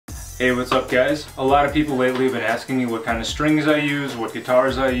Hey, what's up guys? A lot of people lately have been asking me what kind of strings I use, what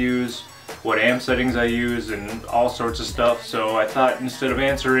guitars I use, what amp settings I use, and all sorts of stuff. So I thought instead of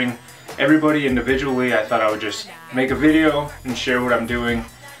answering everybody individually, I thought I would just make a video and share what I'm doing.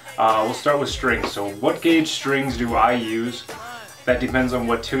 We'll start with strings. So what gauge strings do I use? That depends on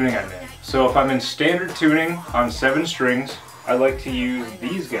what tuning I'm in. So if I'm in standard tuning on 7 strings, I like to use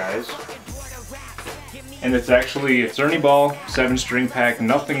these guys. And it's Ernie Ball 7-string pack,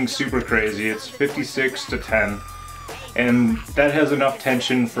 nothing super crazy. It's 56 to 10. And that has enough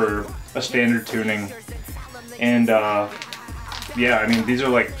tension for a standard tuning. And yeah, I mean, these are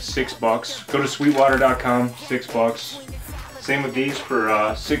like $6. Go to sweetwater.com, $6. Same with these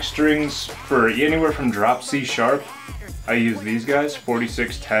for 6 strings for anywhere from drop C sharp. I use these guys,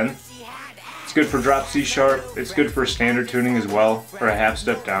 4610. It's good for drop C sharp. It's good for standard tuning as well, or a half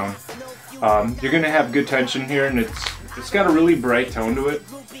step down. You're gonna have good tension here, and it's got a really bright tone to it.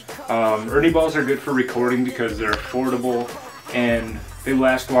 Ernie Balls are good for recording because they're affordable and they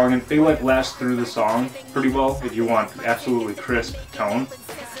last long, and they last through the song pretty well if you want absolutely crisp tone.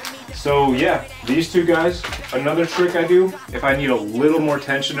 So yeah, these two guys. Another trick I do, if I need a little more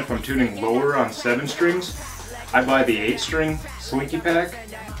tension, if I'm tuning lower on 7 strings, I buy the 8-string Slinky pack.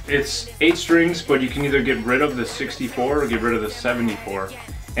 It's 8 strings, but you can either get rid of the 64 or get rid of the 74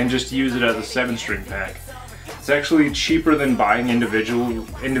 and just use it as a 7-string pack. It's actually cheaper than buying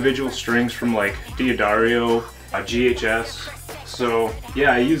individual strings from like Diodario, GHS. So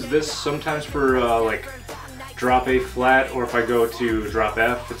yeah, I use this sometimes for like drop A flat, or if I go to drop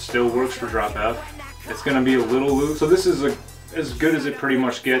F, it still works for drop F. It's gonna be a little loose. So this is as good as it pretty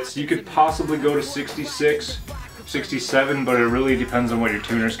much gets. You could possibly go to 66, 67, but it really depends on what your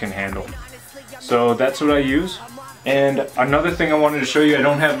tuners can handle. So that's what I use. And another thing I wanted to show you, I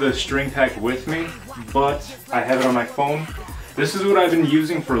don't have the string pack with me, but I have it on my phone. This is what I've been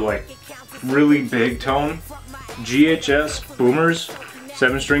using for like really big tone. GHS Boomers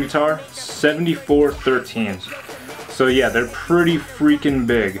 7-string guitar, 74 13s. So yeah, they're pretty freaking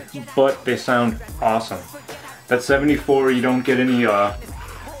big, but they sound awesome. That 74, you don't get any, the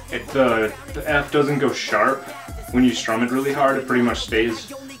F doesn't go sharp when you strum it really hard. It pretty much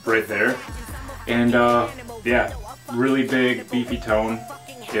stays right there. And yeah, really big, beefy tone,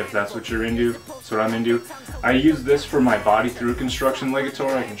 if that's what you're into. That's what I'm into. I use this for my body through construction leg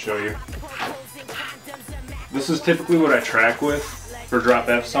guitar. I can show you. This is typically what I track with for drop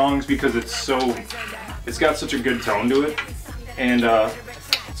F songs because it's got such a good tone to it. And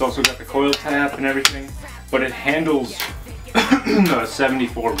it's also got the coil tap and everything, but it handles the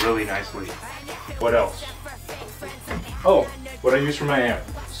 74 really nicely. What else? Oh, what I use for my amp.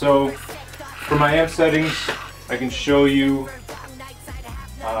 So for my amp settings, I can show you,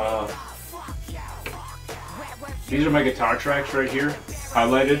 these are my guitar tracks right here,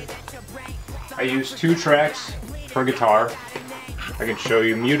 highlighted. I use 2 tracks per guitar. I can show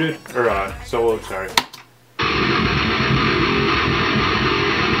you muted, or solo, sorry.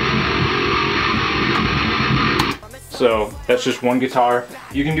 So that's just one guitar.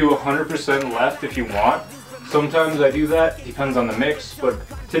 You can do 100% left if you want. Sometimes I do that, depends on the mix, but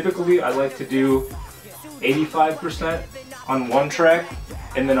typically I like to do 85% on one track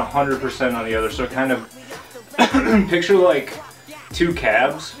and then 100% on the other. So kind of picture like 2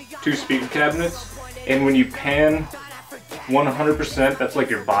 cabs, 2 speaker cabinets, and when you pan 100%, that's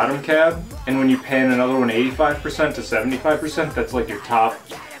like your bottom cab, and when you pan another one 85% to 75%, that's like your top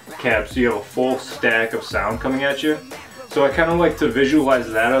cab, so you have a full stack of sound coming at you. So I kind of like to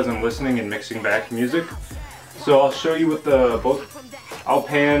visualize that as I'm listening and mixing back music. So I'll show you with I'll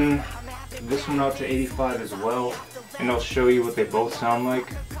pan this one out to 85 as well, and I'll show you what they both sound like.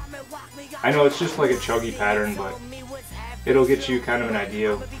 I know it's just like a chuggy pattern, but it'll get you kind of an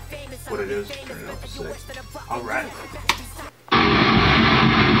idea of what it is. Turn it up a sec. Alright.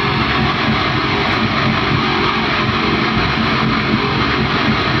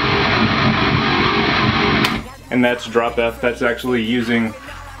 And that's drop F. That's actually using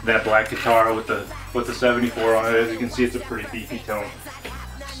that black guitar with the 74 on it. As you can see, it's a pretty beefy tone.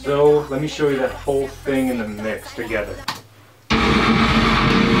 So let me show you that whole thing in the mix together.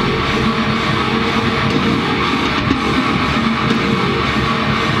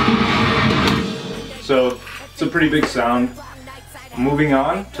 So it's a pretty big sound. Moving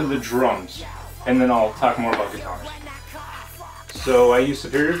on to the drums, and then I'll talk more about guitars. So I use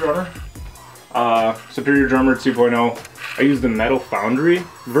Superior Drummer. Superior Drummer 2.0. I use the Metal Foundry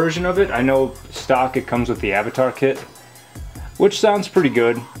version of it. I know stock it comes with the Avatar kit, which sounds pretty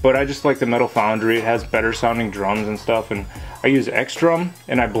good, but I just like the Metal Foundry. It has better sounding drums and stuff, and I use X drum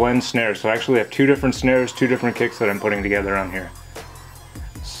and I blend snares. So I actually have 2 different snares, 2 different kicks that I'm putting together on here.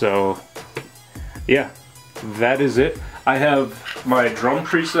 So yeah, that is it. I have my drum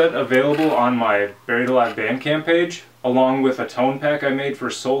preset available on my Berried Alive Bandcamp page, along with a tone pack I made for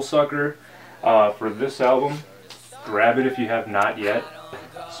Soul Sucker for this album. Grab it if you have not yet.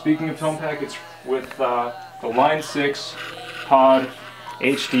 Speaking of tone pack, it's with the Line 6 Pod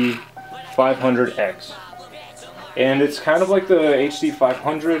HD 500X. And it's kind of like the HD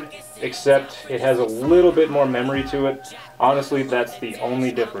 500, except it has a little bit more memory to it. Honestly, that's the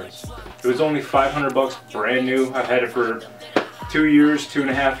only difference. It was only 500 bucks brand new. I've had it for 2 years,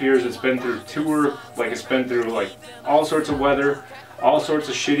 2.5 years. It's been through tour, like it's been through like all sorts of weather, all sorts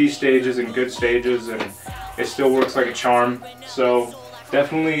of shitty stages and good stages, and it still works like a charm. So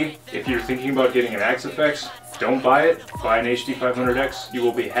definitely, if you're thinking about getting an Axe-Fx, don't buy it. Buy an HD 500X. You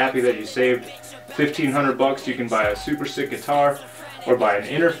will be happy that you saved 1,500 bucks. You can buy a super sick guitar, or buy an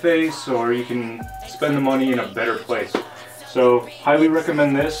interface, or you can spend the money in a better place. So highly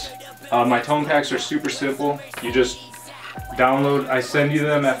recommend this. My tone packs are super simple. You just download, I send you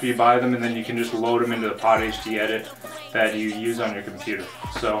them after you buy them, and then you can just load them into the Pod HD edit that you use on your computer.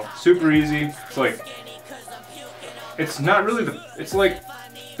 So super easy. It's like, it's not really the, it's like,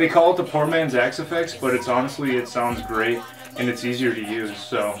 they call it the poor man's Axe-Fx, but it's honestly, it sounds great and it's easier to use.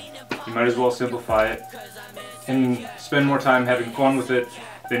 So you might as well simplify it and spend more time having fun with it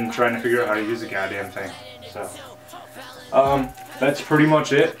than trying to figure out how to use the goddamn thing. So that's pretty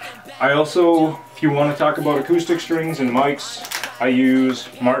much it. I also, if you want to talk about acoustic strings and mics, I use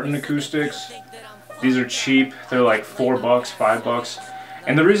Martin acoustics. These are cheap. They're like $4, $5.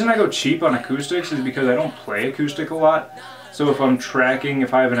 And the reason I go cheap on acoustics is because I don't play acoustic a lot. So if I'm tracking,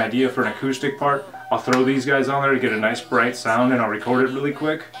 if I have an idea for an acoustic part, I'll throw these guys on there to get a nice bright sound, and I'll record it really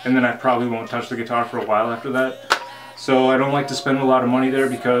quick, and then I probably won't touch the guitar for a while after that. So I don't like to spend a lot of money there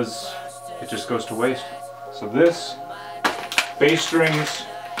because it just goes to waste. So this, bass strings,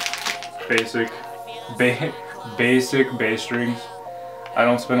 basic bass strings. I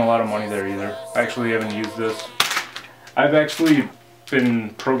don't spend a lot of money there either. I actually haven't used this. I've actually been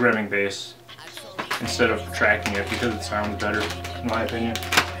programming bass instead of tracking it because it sounds better, in my opinion.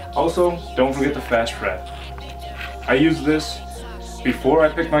 Also, don't forget the fast fret. I use this before I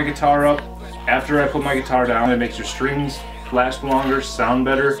pick my guitar up. After I put my guitar down, it makes your strings last longer, sound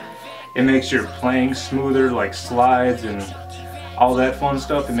better. It makes your playing smoother, like slides and all that fun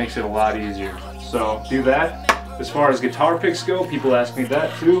stuff. It makes it a lot easier. So do that. As far as guitar picks go, people ask me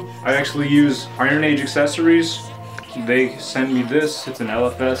that too. I actually use Iron Age accessories. They sent me this. It's an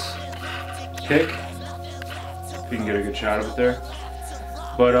LFS pick. If you can get a good shot of it there.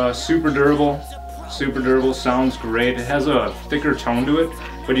 But super durable, sounds great. It has a thicker tone to it,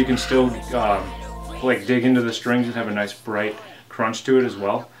 but you can still like dig into the strings and have a nice bright crunch to it as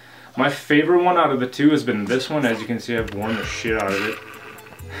well. My favorite one out of the two has been this one. As you can see, I've worn the shit out of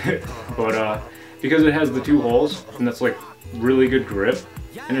it. But because it has the two holes, and that's like really good grip,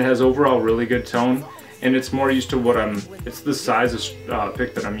 and it has overall really good tone, and it's more used to what it's the size of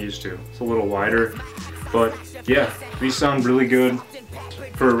pick that I'm used to. It's a little wider, but yeah, these sound really good.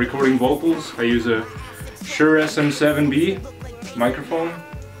 For recording vocals, I use a Shure SM7B microphone.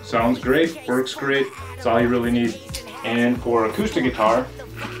 Sounds great, works great, that's all you really need. And for acoustic guitar,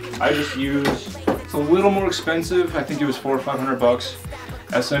 I just use, it's a little more expensive, I think it was $400 or $500,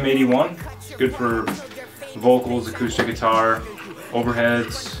 SM81. It's good for vocals, acoustic guitar,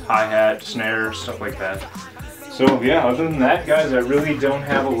 overheads, hi-hat, snare, stuff like that. So yeah, other than that, guys, I really don't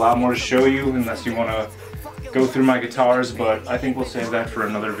have a lot more to show you unless you want to go through my guitars, but I think we'll save that for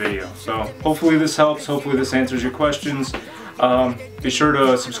another video. So hopefully this helps, hopefully this answers your questions. Be sure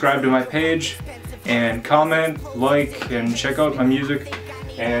to subscribe to my page and comment, like, and check out my music,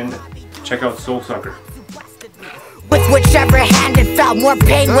 and check out Soul Sucker. With whichever hand it felt more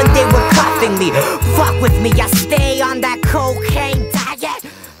pain when they were cuffing me. Fuck with me, I stay on that cocaine.